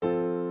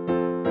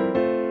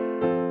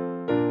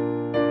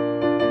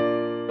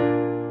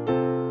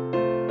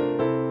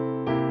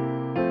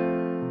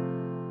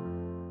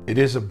It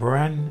is a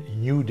brand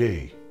new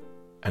day,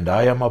 and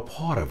I am a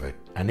part of it.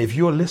 And if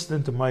you're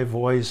listening to my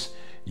voice,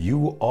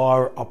 you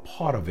are a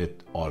part of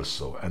it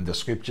also. And the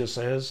scripture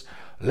says,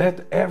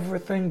 let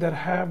everything that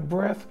have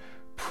breath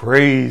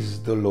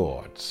praise the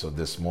Lord. So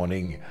this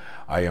morning,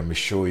 I am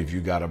sure if you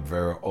got up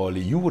very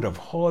early, you would have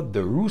heard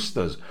the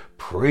roosters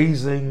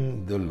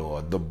praising the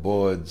Lord. The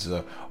birds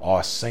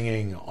are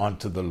singing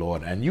unto the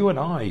Lord. And you and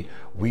I,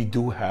 we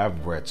do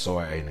have breath. So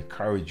I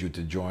encourage you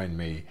to join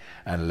me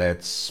and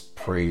let's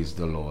praise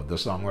the Lord. The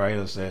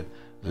songwriter said,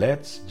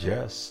 let's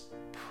just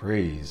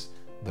praise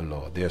the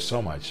Lord. There's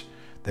so much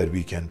that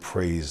we can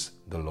praise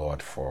the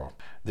Lord for.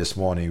 This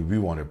morning, we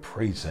want to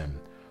praise Him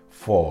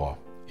for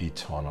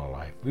eternal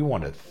life. We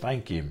want to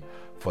thank Him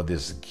for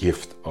this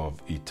gift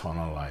of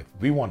eternal life.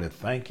 We want to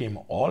thank Him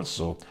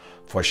also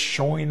for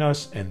showing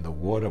us in the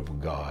Word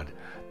of God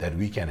that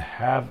we can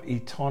have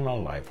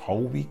eternal life, how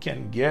we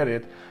can get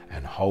it,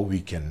 and how we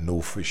can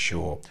know for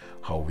sure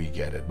how we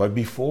get it. But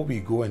before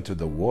we go into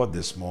the Word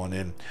this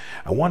morning,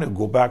 I want to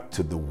go back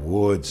to the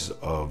words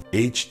of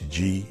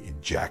H.G.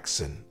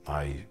 Jackson.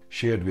 I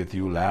shared with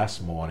you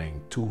last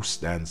morning 2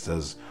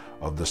 stanzas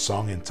of the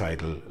song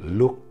entitled,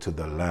 Look to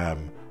the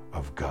Lamb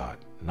of God.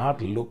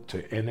 Not look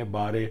to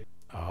anybody,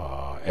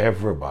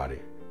 everybody.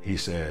 He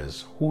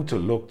says who to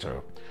look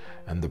to,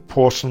 and the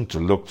person to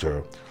look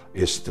to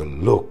is to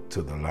look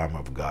to the Lamb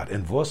of God.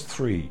 In verse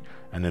 3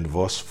 and in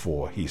verse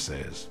 4, he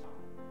says,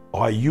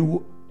 are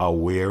you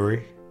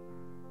aweary?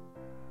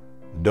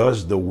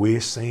 Does the way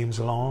seems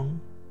long?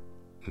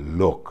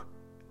 Look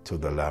to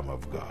the Lamb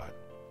of God.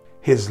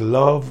 His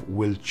love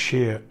will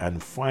cheer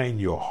and find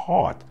your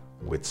heart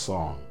with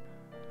song.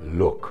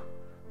 Look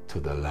to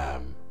the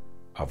Lamb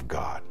of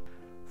God.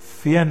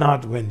 Fear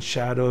not when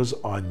shadows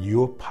on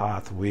your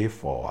pathway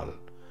fall.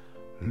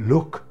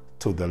 Look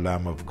to the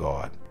Lamb of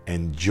God.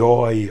 In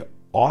joy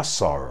or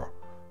sorrow,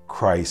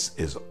 Christ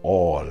is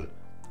all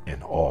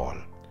in all.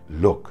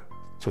 Look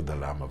to the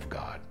Lamb of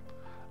God.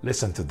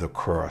 Listen to the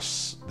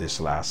chorus this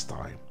last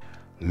time.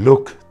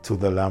 Look to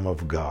the Lamb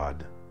of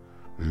God.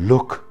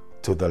 Look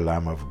to the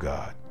Lamb of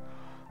God.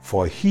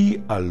 For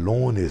He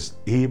alone is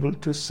able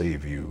to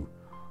save you.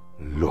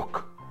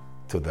 Look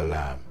to the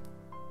Lamb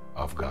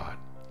of God.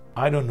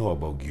 I don't know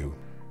about you,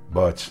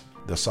 but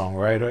the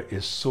songwriter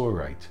is so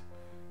right.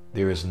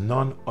 There is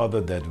none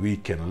other that we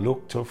can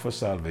look to for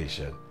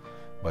salvation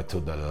but to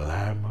the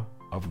Lamb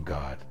of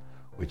God,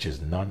 which is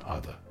none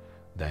other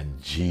than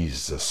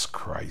Jesus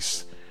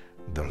Christ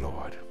the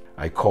Lord.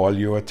 I call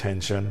your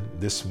attention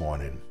this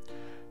morning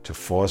to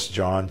 1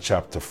 John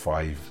chapter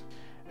 5,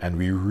 and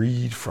we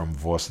read from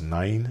verse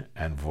 9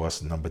 and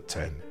verse number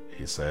 10.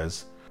 He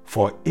says,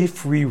 for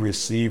if we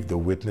receive the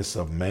witness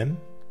of men,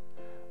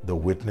 the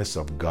witness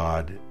of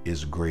God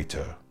is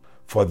greater.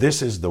 For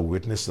this is the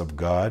witness of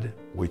God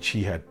which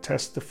He had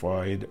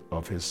testified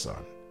of His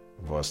Son.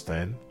 Verse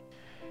 10,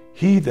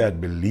 he that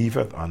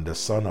believeth on the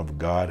Son of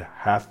God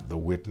hath the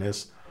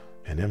witness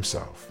in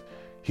himself.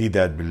 He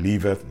that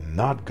believeth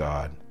not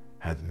God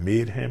hath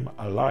made him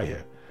a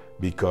liar,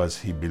 because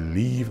he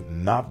believed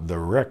not the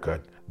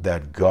record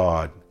that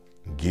God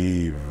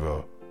gave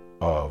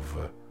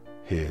of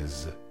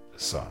His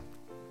Son.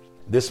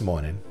 This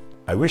morning,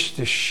 I wish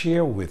to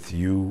share with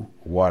you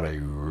what I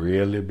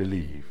really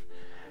believe,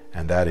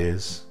 and that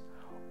is,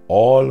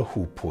 all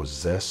who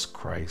possess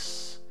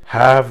Christ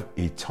have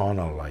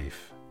eternal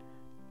life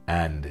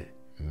and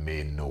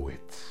may know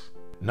it.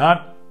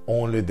 Not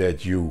only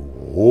that you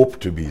hope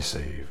to be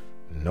saved,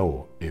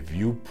 no, if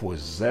you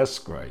possess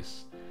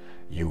Christ,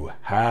 you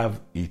have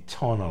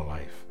eternal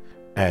life,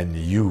 and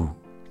you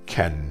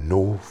can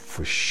know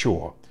for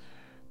sure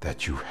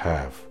that you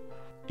have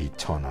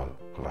eternal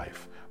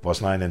life. Verse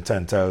 9 and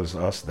 10 tells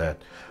us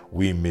that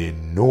we may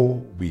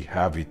know we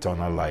have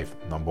eternal life,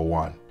 number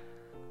 1,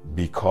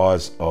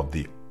 because of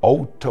the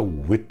outer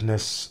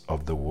witness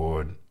of the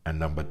Word, and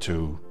number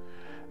 2,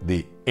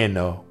 the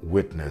inner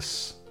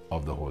witness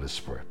of the Holy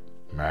Spirit.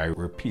 May I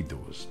repeat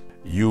those?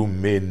 You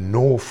may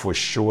know for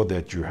sure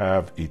that you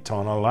have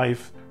eternal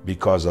life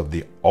because of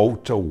the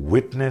outer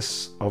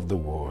witness of the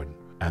Word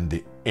and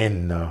the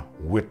inner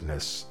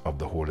witness of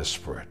the Holy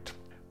Spirit.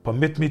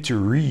 Permit me to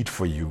read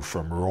for you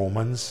from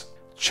Romans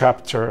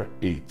chapter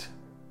 8,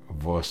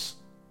 verse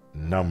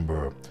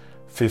number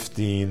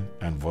 15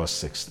 and verse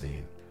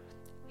 16.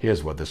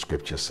 Here's what the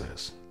scripture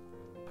says.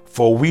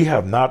 For we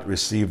have not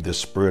received the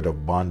spirit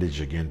of bondage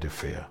again to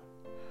fear,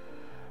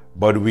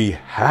 but we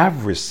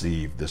have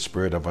received the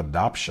spirit of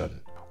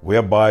adoption,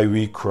 whereby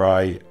we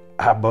cry,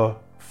 Abba,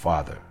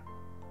 Father.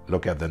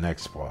 Look at the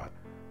next part.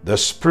 The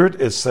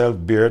Spirit itself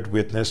beareth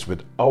witness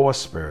with our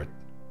spirit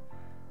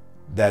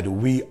that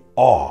we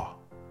are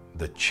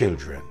the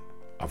children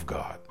of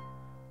God.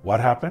 What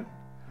happened?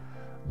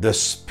 The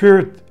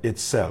Spirit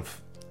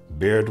itself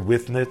beareth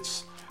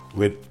witness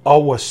with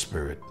our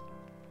spirit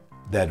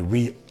that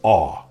we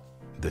are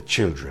the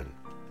children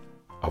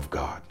of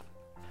God.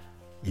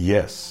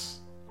 Yes,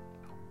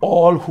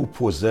 all who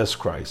possess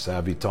Christ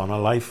have eternal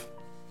life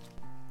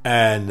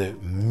and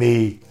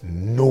may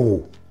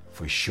know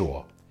for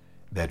sure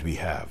that we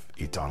have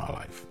eternal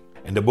life.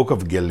 In the book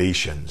of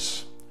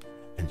Galatians,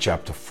 in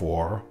chapter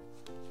 4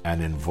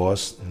 and in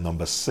verse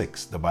number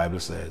 6, the Bible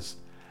says,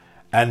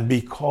 "And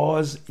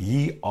because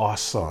ye are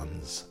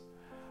sons,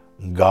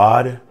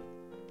 God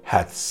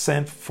hath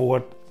sent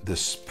forth the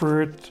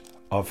Spirit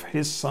of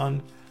his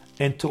Son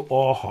into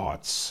our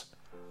hearts,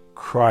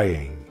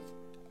 crying,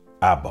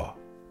 Abba,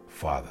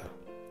 Father."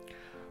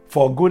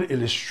 For a good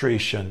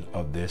illustration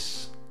of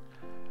this,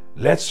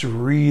 let's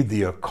read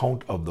the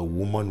account of the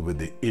woman with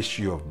the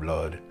issue of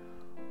blood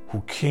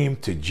who came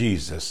to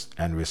Jesus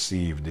and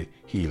received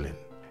healing.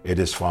 It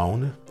is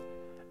found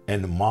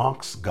in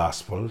Mark's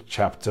Gospel,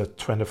 chapter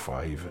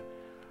 25,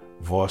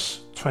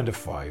 verse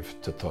 25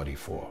 to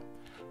 34.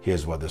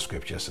 Here's what the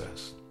scripture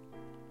says.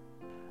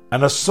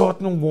 "And a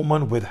certain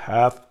woman which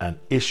hath an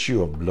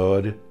issue of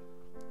blood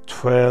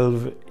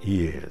 12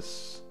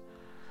 years,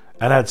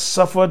 and had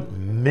suffered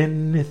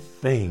many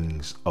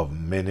things of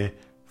many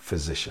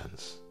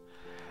physicians,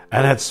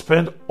 and had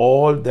spent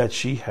all that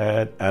she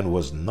had, and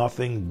was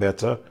nothing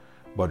better,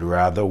 but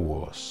rather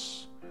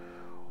worse.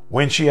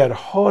 When she had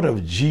heard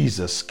of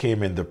Jesus,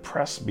 came in the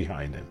press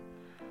behind him,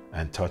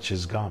 and touched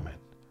his garment.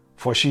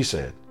 For she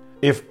said,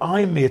 If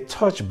I may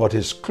touch but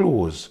his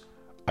clothes,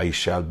 I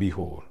shall be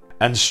whole.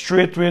 And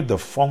straightway the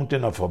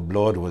fountain of her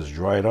blood was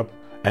dried up,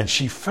 and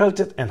she felt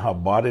it in her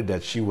body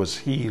that she was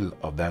healed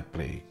of that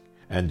plague.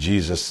 And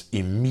Jesus,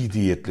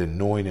 immediately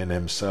knowing in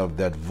himself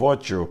that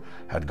virtue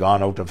had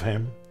gone out of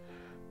him,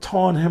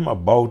 turned him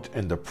about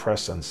in the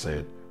press and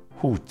said,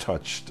 Who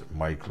touched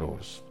my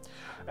clothes?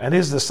 And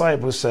his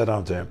disciples said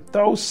unto him,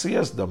 Thou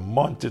seest the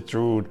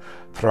multitude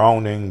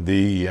thronging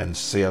thee, and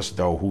sayest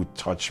thou, Who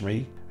touched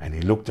me? And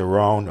he looked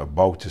around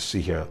about to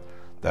see her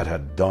that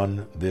had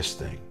done this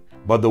thing.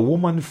 But the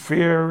woman,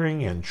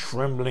 fearing and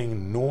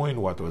trembling, knowing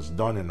what was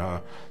done in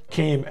her,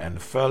 came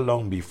and fell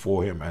down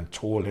before him and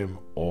told him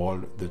all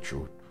the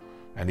truth.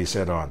 And he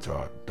said unto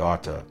her,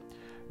 Daughter,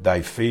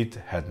 thy faith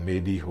hath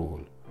made thee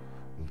whole.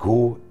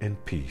 Go in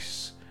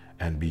peace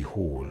and be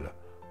whole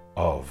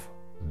of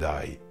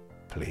thy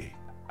plague.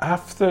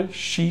 After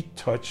she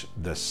touched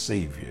the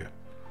Savior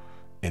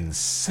in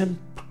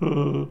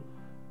simple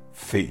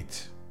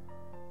faith,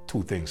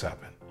 two things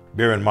happened.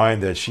 Bear in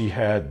mind that she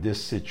had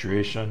this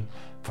situation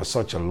for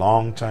such a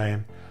long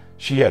time.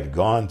 She had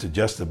gone to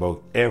just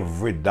about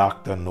every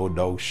doctor, no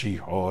doubt, she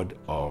heard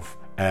of.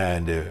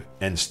 And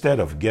instead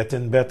of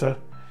getting better,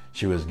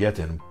 she was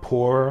getting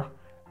poorer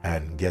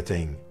and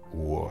getting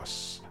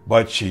worse.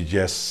 But she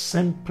just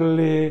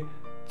simply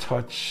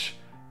touched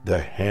the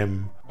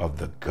hem of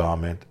the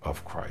garment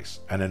of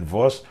Christ. And in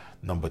verse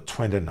number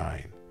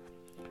 29,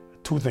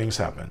 two things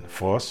happened.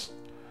 First,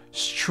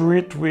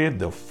 straightway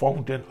the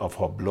fountain of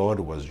her blood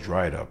was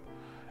dried up,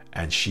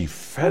 and she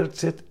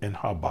felt it in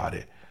her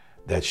body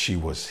that she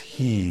was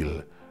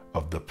healed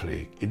of the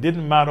plague. It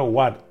didn't matter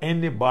what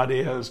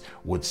anybody else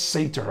would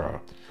say to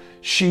her.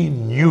 She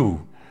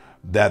knew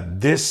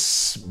that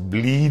this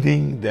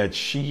bleeding that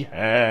she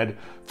had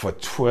for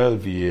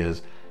 12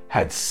 years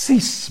had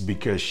ceased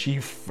because she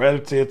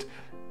felt it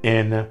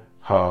in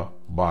her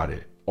body.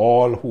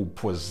 All who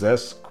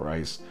possess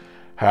Christ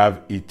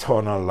have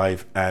eternal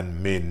life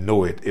and may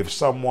know it. If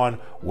someone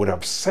would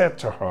have said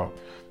to her,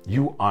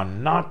 You are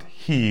not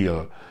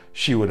healed,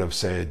 she would have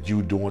said,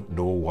 You don't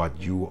know what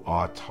you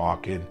are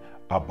talking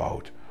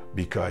about,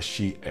 because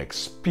she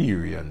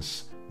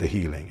experienced the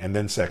healing. And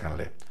then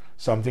secondly,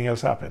 something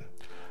else happened.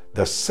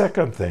 The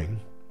second thing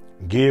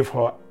gave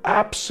her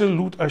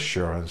absolute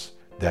assurance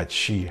that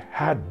she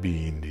had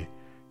been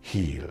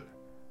healed.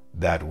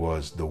 That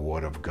was the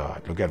word of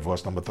God. Look at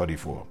verse number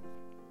 34.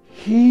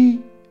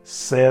 He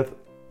said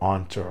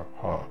unto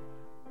her,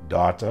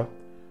 Daughter,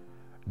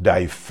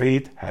 thy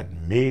faith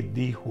had made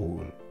thee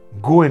whole.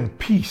 Go in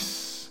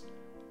peace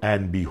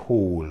and be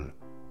whole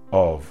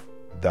of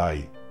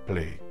thy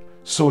plague.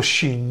 So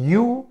she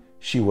knew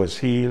she was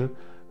healed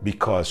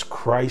because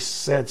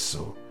Christ said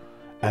so,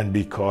 and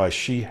because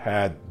she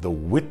had the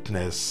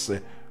witness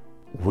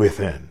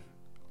within.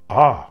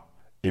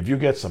 If you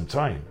get some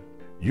time,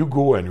 you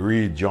go and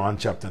read John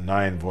chapter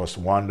 9, verse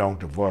 1 down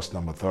to verse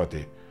number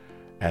 30,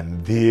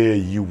 and there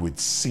you would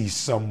see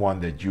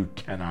someone that you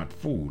cannot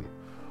fool.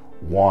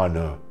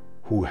 One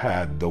who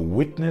had the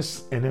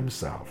witness in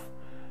himself,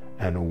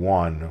 and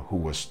one who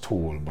was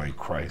told by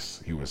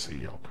Christ he was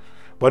healed.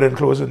 But in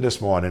closing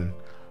this morning,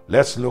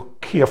 let's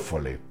look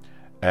carefully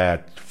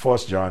at 1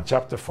 John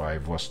chapter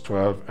 5, verse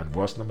 12 and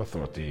verse number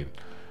 13.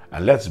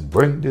 And let's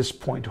bring this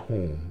point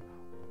home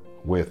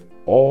with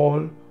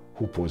all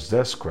who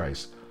possess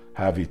Christ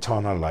have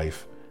eternal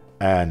life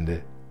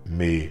and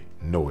may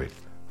know it.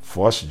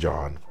 1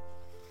 John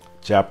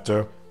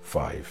chapter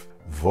 5,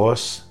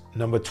 verse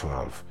number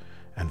 12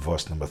 and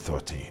verse number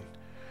 13.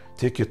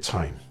 Take your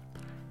time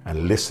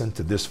and listen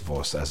to this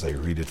verse as I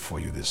read it for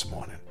you this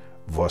morning.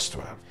 Verse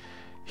 12.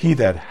 He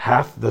that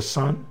hath the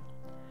Son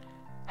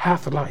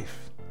hath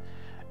life,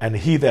 and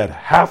he that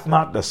hath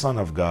not the Son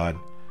of God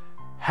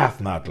hath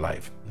not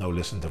life. Now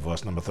listen to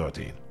verse number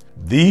 13.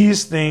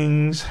 These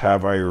things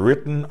have I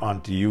written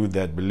unto you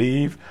that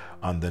believe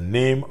on the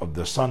name of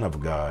the Son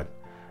of God,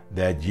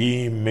 that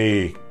ye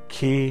may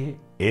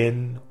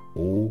KNOW.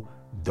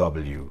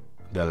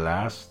 The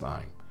last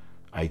time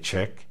I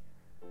checked,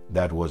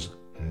 that was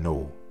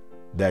know.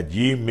 That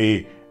ye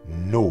may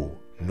know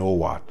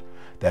what?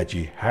 That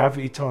ye have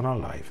eternal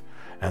life,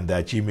 and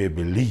that ye may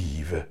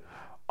believe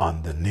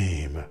on the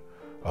name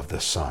of the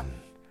Son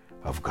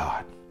of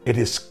God. It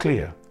is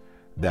clear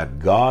that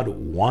God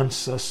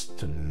wants us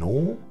to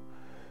know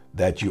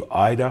that you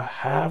either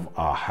have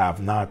or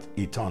have not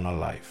eternal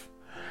life.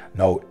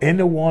 Now,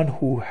 anyone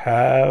who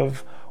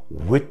have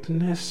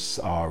witnessed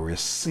or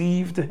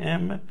received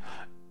him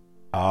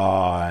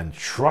and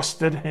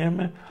trusted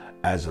him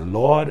as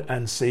Lord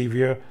and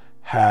Savior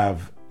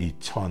have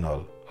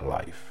eternal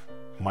life.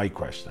 My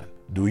question,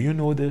 do you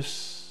know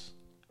this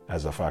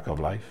as a fact of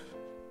life?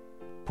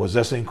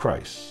 Possessing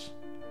Christ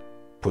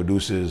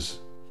produces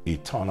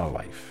eternal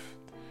life.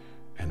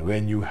 And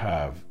when you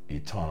have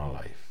eternal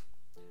life,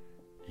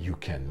 you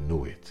can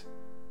know it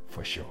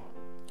for sure.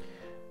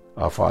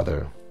 Our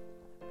Father,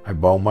 I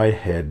bow my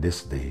head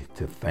this day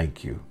to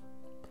thank you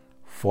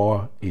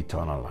for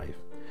eternal life.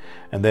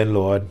 And then,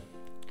 Lord,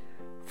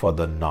 for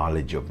the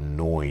knowledge of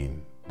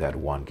knowing that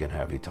one can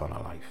have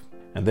eternal life.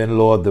 And then,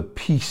 Lord, the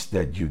peace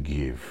that you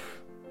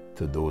give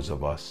to those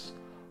of us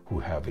who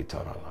have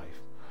eternal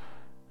life.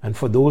 And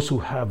for those who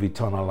have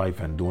eternal life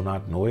and do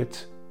not know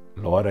it,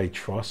 Lord, I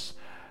trust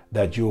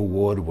that your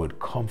word would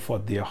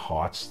comfort their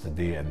hearts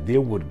today and they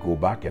would go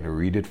back and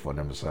read it for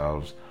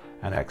themselves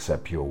and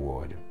accept your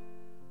word.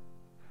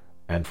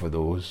 And for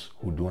those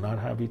who do not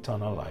have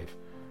eternal life,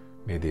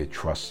 may they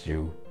trust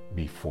you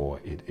before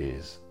it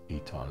is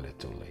eternally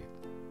too late.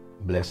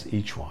 Bless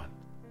each one.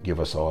 Give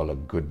us all a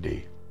good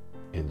day.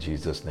 In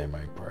Jesus' name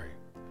I pray.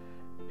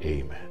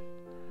 Amen.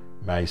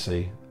 May I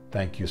say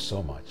thank you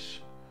so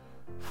much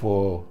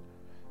for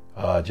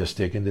just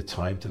taking the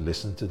time to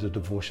listen to the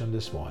devotion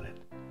this morning.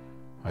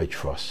 I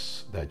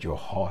trust that your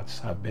hearts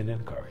have been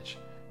encouraged.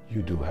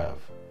 You do have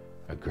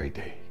a great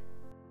day.